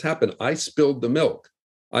made this happen. I spilled the milk.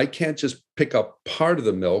 I can't just pick up part of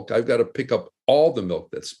the milk. I've got to pick up all the milk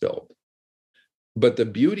that's spilled. But the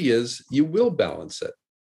beauty is, you will balance it.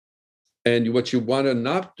 And what you want to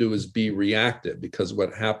not do is be reactive, because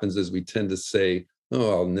what happens is we tend to say,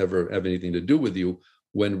 oh, I'll never have anything to do with you,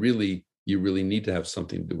 when really, you really need to have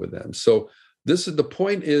something to do with them. So the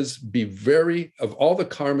point is, be very, of all the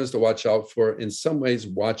karmas to watch out for, in some ways,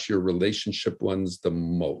 watch your relationship ones the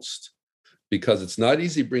most, because it's not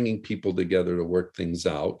easy bringing people together to work things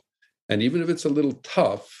out. And even if it's a little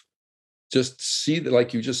tough, just see that,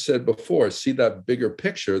 like you just said before, see that bigger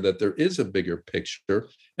picture, that there is a bigger picture,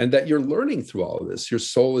 and that you're learning through all of this. Your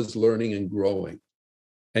soul is learning and growing.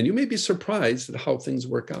 And you may be surprised at how things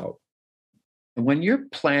work out. When you're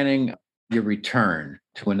planning your return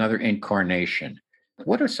to another incarnation,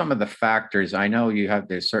 what are some of the factors? I know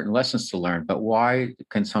there's certain lessons to learn, but why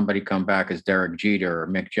can somebody come back as Derek Jeter or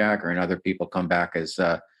Mick Jagger, and other people come back as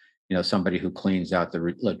somebody who cleans out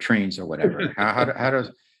the latrines or whatever? How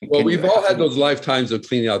does? Well, we've all had those lifetimes of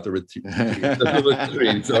cleaning out the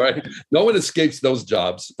latrines, all right? No one escapes those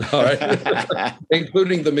jobs, all right?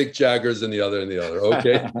 Including the Mick Jaggers and the other,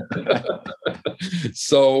 okay?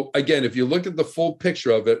 So again, if you look at the full picture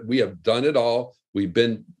of it, we have done it all. We've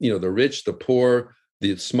been, the rich, the poor,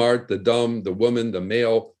 the smart, the dumb, the woman, the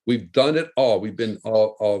male. We've done it all. We've been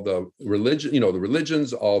all the religion, the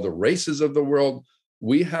religions, all the races of the world.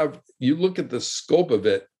 You look at the scope of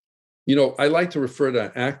it. I like to refer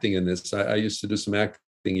to acting in this. I used to do some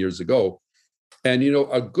acting years ago. And,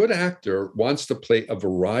 a good actor wants to play a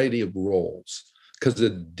variety of roles because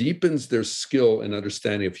it deepens their skill and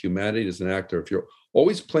understanding of humanity as an actor. If you're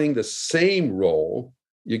always playing the same role,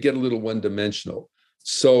 you get a little one-dimensional.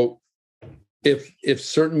 So if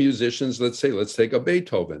certain musicians, let's take a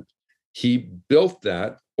Beethoven, he built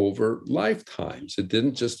that over lifetimes. He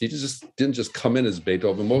didn't just come in as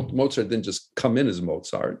Beethoven. Mozart didn't just come in as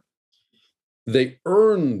Mozart. They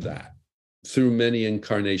earned that through many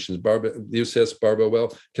incarnations. Barbara, you asked Barbara,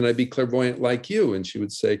 well, can I be clairvoyant like you? And she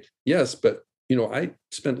would say, yes, but, I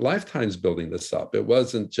spent lifetimes building this up. It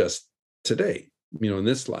wasn't just today, in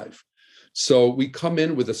this life. So we come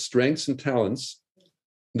in with the strengths and talents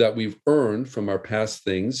that we've earned from our past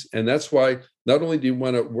things. And that's why not only do you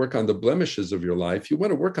want to work on the blemishes of your life, you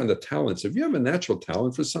want to work on the talents. If you have a natural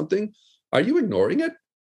talent for something, are you ignoring it?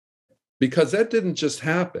 Because that didn't just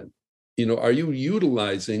happen. Are you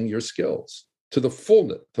utilizing your skills to the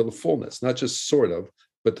fullness, not just sort of,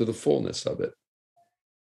 but to the fullness of it?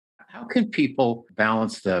 How can people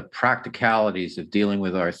balance the practicalities of dealing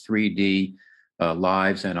with our 3D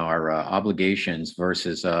lives and our obligations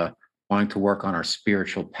versus wanting to work on our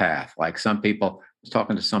spiritual path? Like some people, I was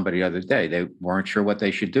talking to somebody the other day, they weren't sure what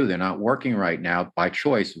they should do. They're not working right now by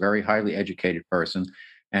choice, very highly educated person.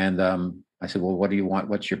 And I said, well, what do you want?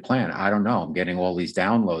 What's your plan? I don't know. I'm getting all these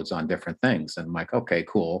downloads on different things. And I'm like, okay,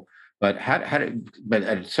 cool. But but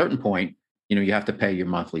at a certain point, you have to pay your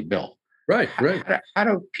monthly bill. Right. How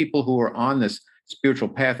do people who are on this spiritual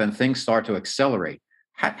path and things start to accelerate,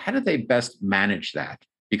 how do they best manage that?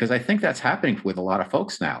 Because I think that's happening with a lot of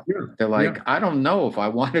folks now. Yeah. They're like, I don't know if I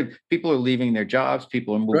wanted, people are leaving their jobs.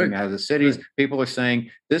 People are moving out of the cities. Right. People are saying,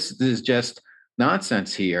 this is just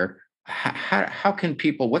nonsense here. How can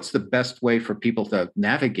people, what's the best way for people to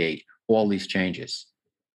navigate all these changes?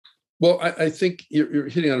 Well, I think you're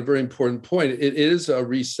hitting on a very important point. It is a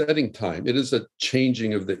resetting time. It is a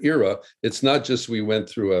changing of the era. It's not just we went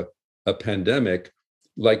through a pandemic.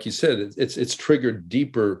 Like you said, it's triggered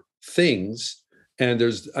deeper things, and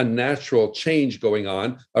there's a natural change going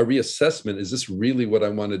on, a reassessment. Is this really what I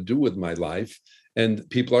want to do with my life? And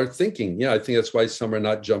people are thinking, I think that's why some are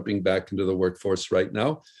not jumping back into the workforce right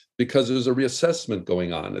now, because there's a reassessment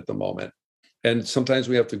going on at the moment. And sometimes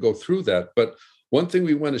we have to go through that. But one thing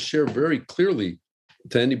we want to share very clearly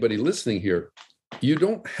to anybody listening here, you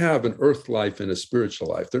don't have an earth life and a spiritual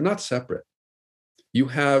life. They're not separate. You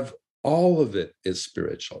have all of it is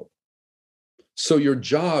spiritual. So your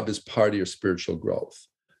job is part of your spiritual growth.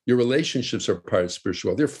 Your relationships are part of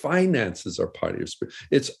spiritual growth. Your finances are part of your spirit.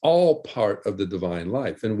 It's all part of the divine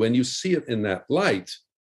life. And when you see it in that light,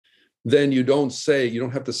 then you don't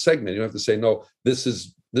have to segment. You don't have to say, no, this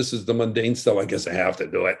is the mundane stuff. I guess I have to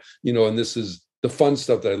do it, and this is the fun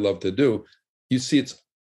stuff that I love to do. You see, it's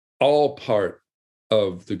all part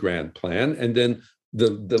of the grand plan. And then the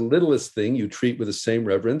littlest thing you treat with the same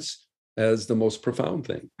reverence as the most profound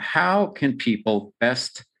thing. How can people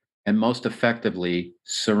best and most effectively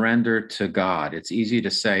surrender to God? It's easy to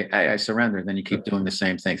say, hey, I surrender, and then you keep doing the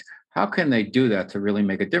same things. How can they do that to really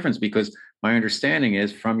make a difference? Because my understanding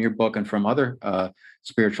is from your book and from other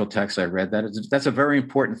spiritual texts I read, that's a very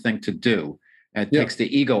important thing to do. It takes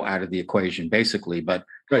the ego out of the equation, basically. But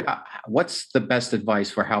what's the best advice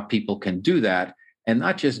for how people can do that and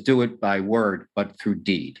not just do it by word, but through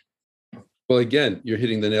deed? Well, again, you're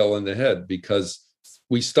hitting the nail on the head, because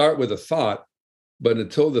we start with a thought, but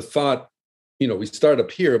until the thought, we start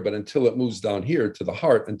up here, but until it moves down here to the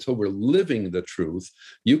heart, until we're living the truth,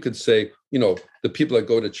 you could say, the people that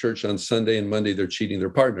go to church on Sunday and Monday, they're cheating their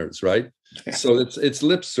partners, right? Yeah. So it's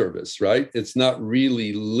lip service, right? It's not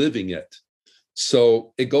really living it.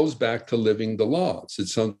 So it goes back to living the laws. It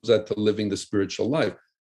sounds like to living the spiritual life.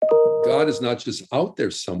 God is not just out there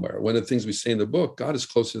somewhere. One of the things we say in the book, God is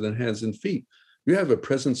closer than hands and feet. You have a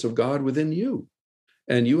presence of God within you.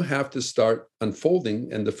 And you have to start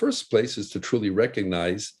unfolding. And the first place is to truly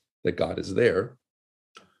recognize that God is there.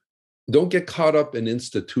 Don't get caught up in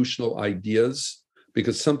institutional ideas,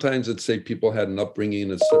 because sometimes it's say people had an upbringing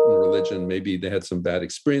in a certain religion. Maybe they had some bad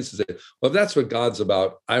experiences. Well, if that's what God's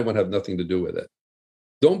about, I want to have nothing to do with it.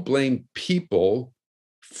 don't blame people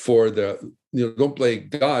don't blame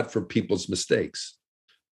God for people's mistakes.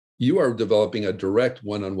 You are developing a direct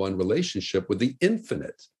one-on-one relationship with the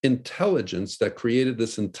infinite intelligence that created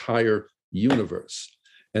this entire universe.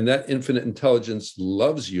 And that infinite intelligence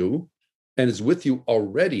loves you and is with you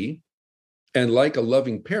already. And like a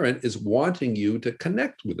loving parent, is wanting you to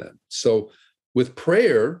connect with them. So with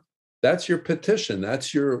prayer, that's your petition.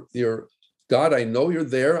 That's your God, I know you're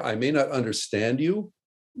there. I may not understand you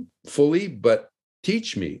fully, but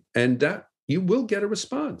teach me. And that you will get a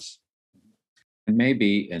response. And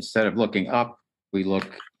maybe instead of looking up, we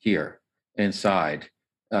look here inside,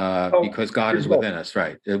 because God is within us,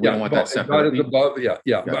 right? We don't want that separate. God is above,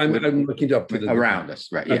 But I'm looking up to the around us,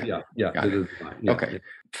 right? Yeah. Okay,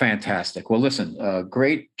 fantastic. Well, listen,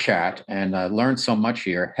 great chat, and learned so much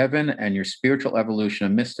here. Heaven and Your Spiritual Evolution: A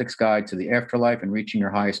Mystic's Guide to the Afterlife and Reaching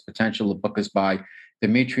Your Highest Potential. The book is by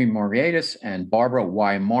Dimitri Moriadis and Barbara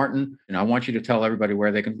Y. Martin. And I want you to tell everybody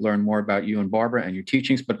where they can learn more about you and Barbara and your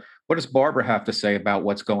teachings. But what does Barbara have to say about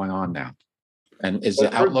what's going on now? And is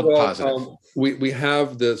the outlook positive? We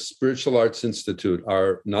have the Spiritual Arts Institute,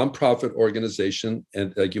 our nonprofit organization,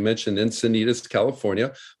 and like you mentioned, Encinitas,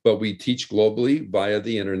 California, but we teach globally via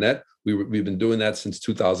the internet. We've been doing that since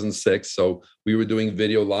 2006. So we were doing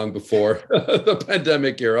video long before the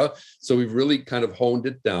pandemic era. So we've really kind of honed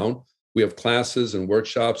it down. We have classes and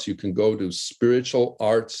workshops. You can go to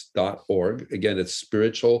spiritualarts.org. Again, it's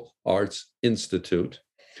Spiritual Arts Institute.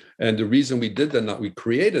 And the reason we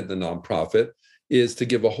created the nonprofit is to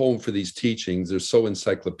give a home for these teachings. They're so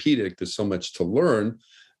encyclopedic. There's so much to learn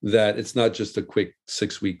that it's not just a quick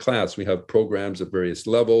 6-week class. We have programs at various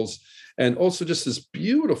levels, and also just this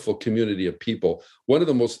beautiful community of people. One of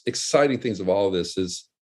the most exciting things of all of this is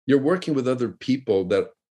you're working with other people that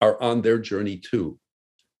are on their journey too.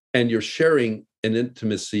 And you're sharing an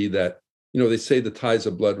intimacy that, they say the ties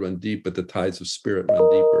of blood run deep, but the ties of spirit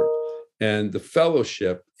run deeper. And the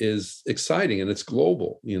fellowship is exciting, and it's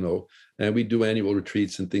global, and we do annual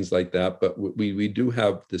retreats and things like that, but we do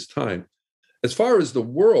have this time. As far as the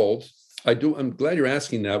world, I'm glad you're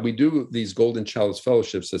asking that. We do these Golden Chalice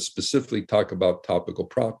Fellowships that specifically talk about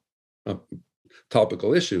topical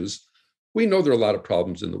issues. We know there are a lot of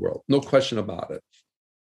problems in the world, no question about it.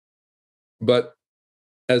 But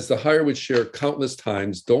as the Higher would share countless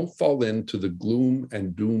times, don't fall into the gloom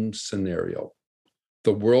and doom scenario.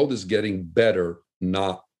 The world is getting better,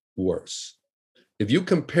 not worse. If you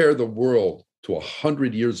compare the world to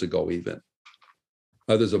 100 years ago, even,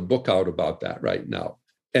 there's a book out about that right now,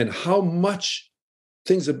 and how much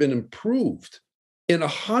things have been improved in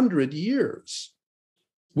 100 years.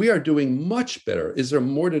 We are doing much better. Is there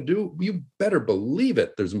more to do? You better believe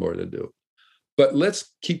it, there's more to do. But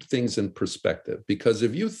let's keep things in perspective, because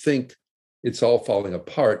if you think it's all falling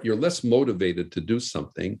apart, you're less motivated to do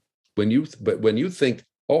something. When you think,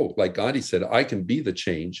 oh, like Gandhi said, I can be the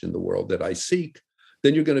change in the world that I seek,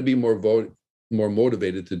 then you're going to be more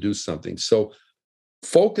motivated to do something. So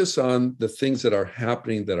focus on the things that are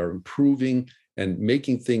happening, that are improving and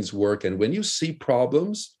making things work. And when you see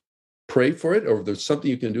problems, pray for it, or if there's something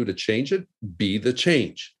you can do to change it, be the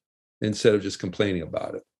change instead of just complaining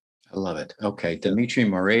about it. I love it. Okay. Dimitri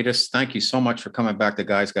Moriadis, thank you so much for coming back to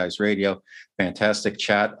Guys Radio. Fantastic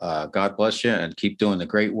chat. God bless you, and keep doing the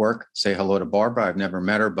great work. Say hello to Barbara. I've never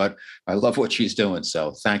met her, but I love what she's doing.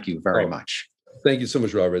 So thank you very much. Thank you so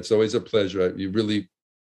much, Robert. It's always a pleasure. You really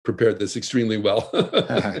prepared this extremely well.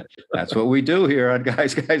 That's what we do here on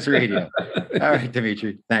Guys Radio. All right,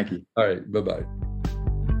 Dimitri. Thank you. All right. Bye-bye.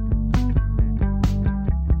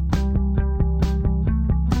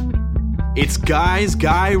 It's Guys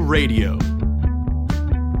Radio.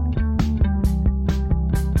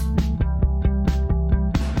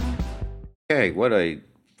 Okay, what a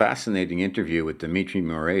fascinating interview with Dimitri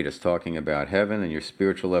Moriadis, talking about heaven and your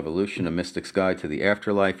spiritual evolution, a mystic's guide to the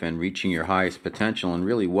afterlife and reaching your highest potential, and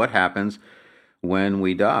really what happens when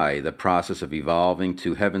we die, the process of evolving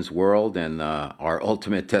to heaven's world and our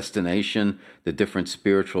ultimate destination, the different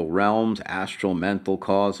spiritual realms, astral, mental,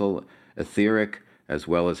 causal, etheric, as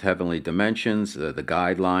well as heavenly dimensions, the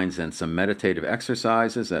guidelines, and some meditative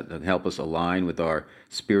exercises that help us align with our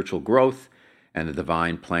spiritual growth and the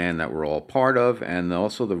divine plan that we're all part of, and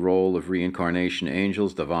also the role of reincarnation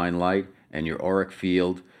angels, divine light, and your auric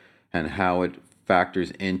field, and how it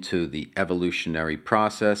factors into the evolutionary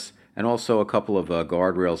process, and also a couple of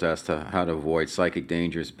guardrails as to how to avoid psychic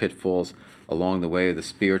dangers, pitfalls along the way of the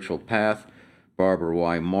spiritual path. Barbara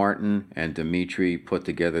Y. Martin and Dimitri put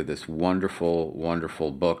together this wonderful, wonderful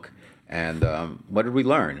book. And what did we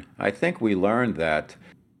learn? I think we learned that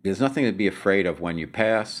there's nothing to be afraid of when you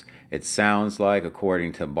pass. It sounds like,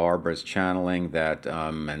 according to Barbara's channeling, that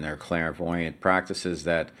and their clairvoyant practices,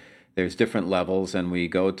 that there's different levels, and we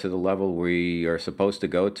go to the level we are supposed to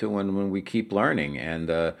go to, and when we keep learning,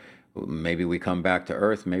 and maybe we come back to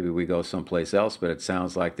Earth, maybe we go someplace else, but it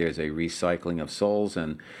sounds like there's a recycling of souls,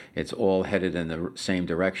 and it's all headed in the same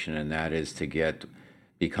direction, and that is to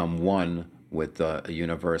become one with the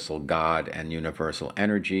universal God and universal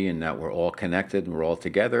energy, and that we're all connected and we're all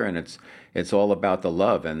together, and it's all about the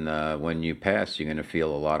love. And when you pass, you're going to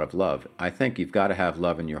feel a lot of love. I think you've got to have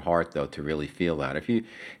love in your heart, though, to really feel that. If you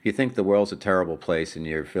think the world's a terrible place and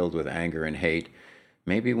you're filled with anger and hate,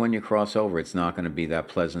 maybe when you cross over, it's not going to be that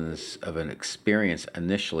pleasantness of an experience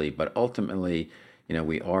initially, but ultimately,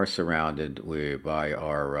 we are surrounded by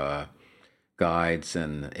our guides,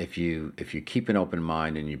 and if you keep an open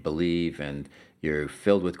mind and you believe and you're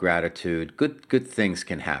filled with gratitude, good things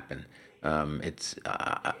can happen. I'm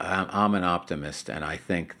an optimist, and I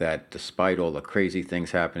think that despite all the crazy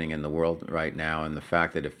things happening in the world right now, and the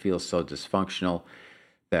fact that it feels so dysfunctional,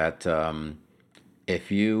 that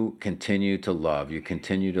if you continue to love, you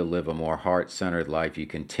continue to live a more heart-centered life, you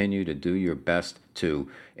continue to do your best to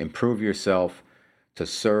improve yourself, to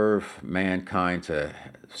serve mankind, to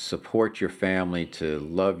support your family, to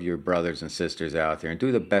love your brothers and sisters out there, and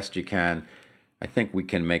do the best you can, I think we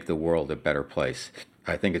can make the world a better place.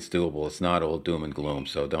 I think it's doable. It's not all doom and gloom,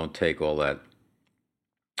 so don't take all that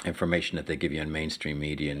information that they give you in mainstream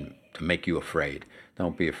media and to make you afraid.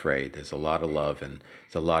 Don't be afraid. There's a lot of love, and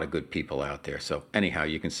there's a lot of good people out there. So anyhow,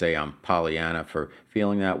 you can say I'm Pollyanna for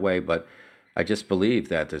feeling that way, but I just believe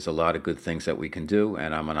that there's a lot of good things that we can do,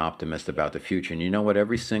 and I'm an optimist about the future. And you know what?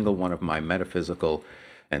 Every single one of my metaphysical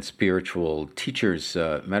and spiritual teachers,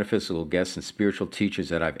 metaphysical guests and spiritual teachers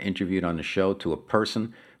that I've interviewed on the show, to a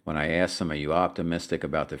person, when I ask them, are you optimistic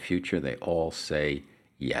about the future? They all say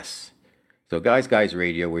yes. So Guys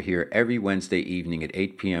Radio, we're here every Wednesday evening at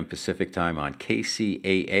 8 p.m. Pacific time on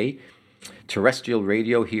KCAA, terrestrial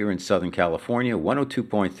radio here in Southern California,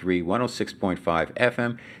 102.3, 106.5 FM,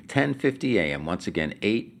 1050 AM. Once again,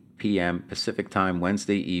 8 p.m. Pacific time,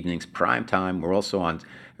 Wednesday evenings, prime time. We're also on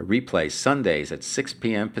a replay Sundays at 6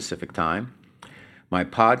 p.m. Pacific time. My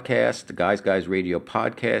podcast, the Guys Radio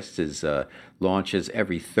podcast, launches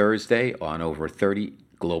every Thursday on over 30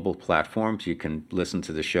 global platforms. You can listen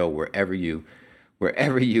to the show wherever you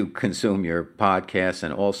consume your podcasts.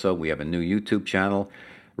 And also, we have a new YouTube channel,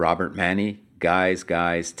 Robert Manny, Guys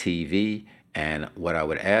TV. And what I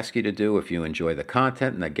would ask you to do, if you enjoy the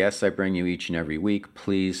content and the guests I bring you each and every week,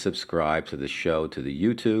 please subscribe to the show, to the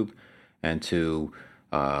YouTube, and to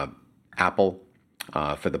Apple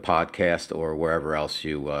for the podcast, or wherever else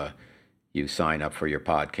you sign up for your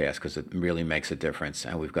podcast, because it really makes a difference.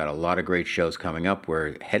 And we've got a lot of great shows coming up.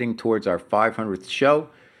 We're heading towards our 500th show.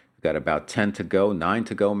 We've got about 10 to go, 9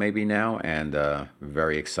 to go maybe now, and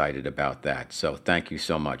very excited about that. So thank you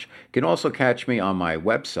so much. You can also catch me on my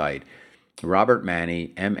website, Robert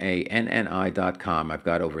Manny, MANNI.com. I've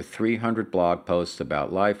got over 300 blog posts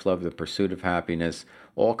about life, love, the pursuit of happiness,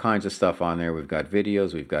 all kinds of stuff on there. We've got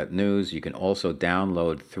videos, we've got news. You can also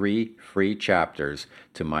download 3 free chapters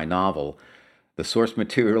to my novel, the source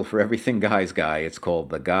material for everything Guys Guy. It's called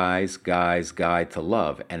The Guys Guide to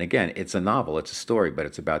Love. And again, it's a novel, it's a story, but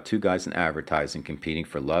it's about 2 guys in advertising competing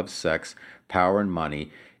for love, sex, power, and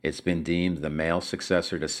money. It's been deemed the male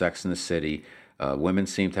successor to Sex and the City. Women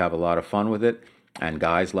seem to have a lot of fun with it, and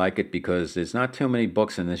guys like it because there's not too many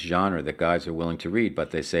books in this genre that guys are willing to read, but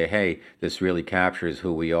they say, hey, this really captures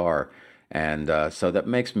who we are. And so that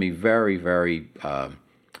makes me very, very, it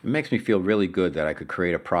makes me feel really good that I could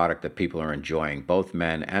create a product that people are enjoying, both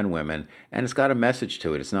men and women, and it's got a message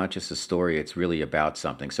to it. It's not just a story, it's really about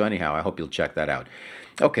something. So anyhow, I hope you'll check that out.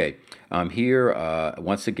 Okay, I'm here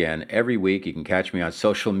once again every week. You can catch me on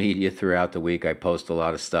social media throughout the week. I post a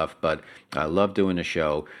lot of stuff, but I love doing the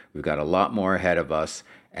show. We've got a lot more ahead of us,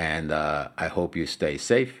 and I hope you stay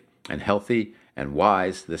safe and healthy and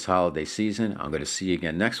wise this holiday season. I'm going to see you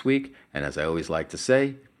again next week, and as I always like to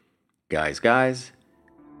say, guys,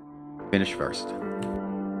 finish first.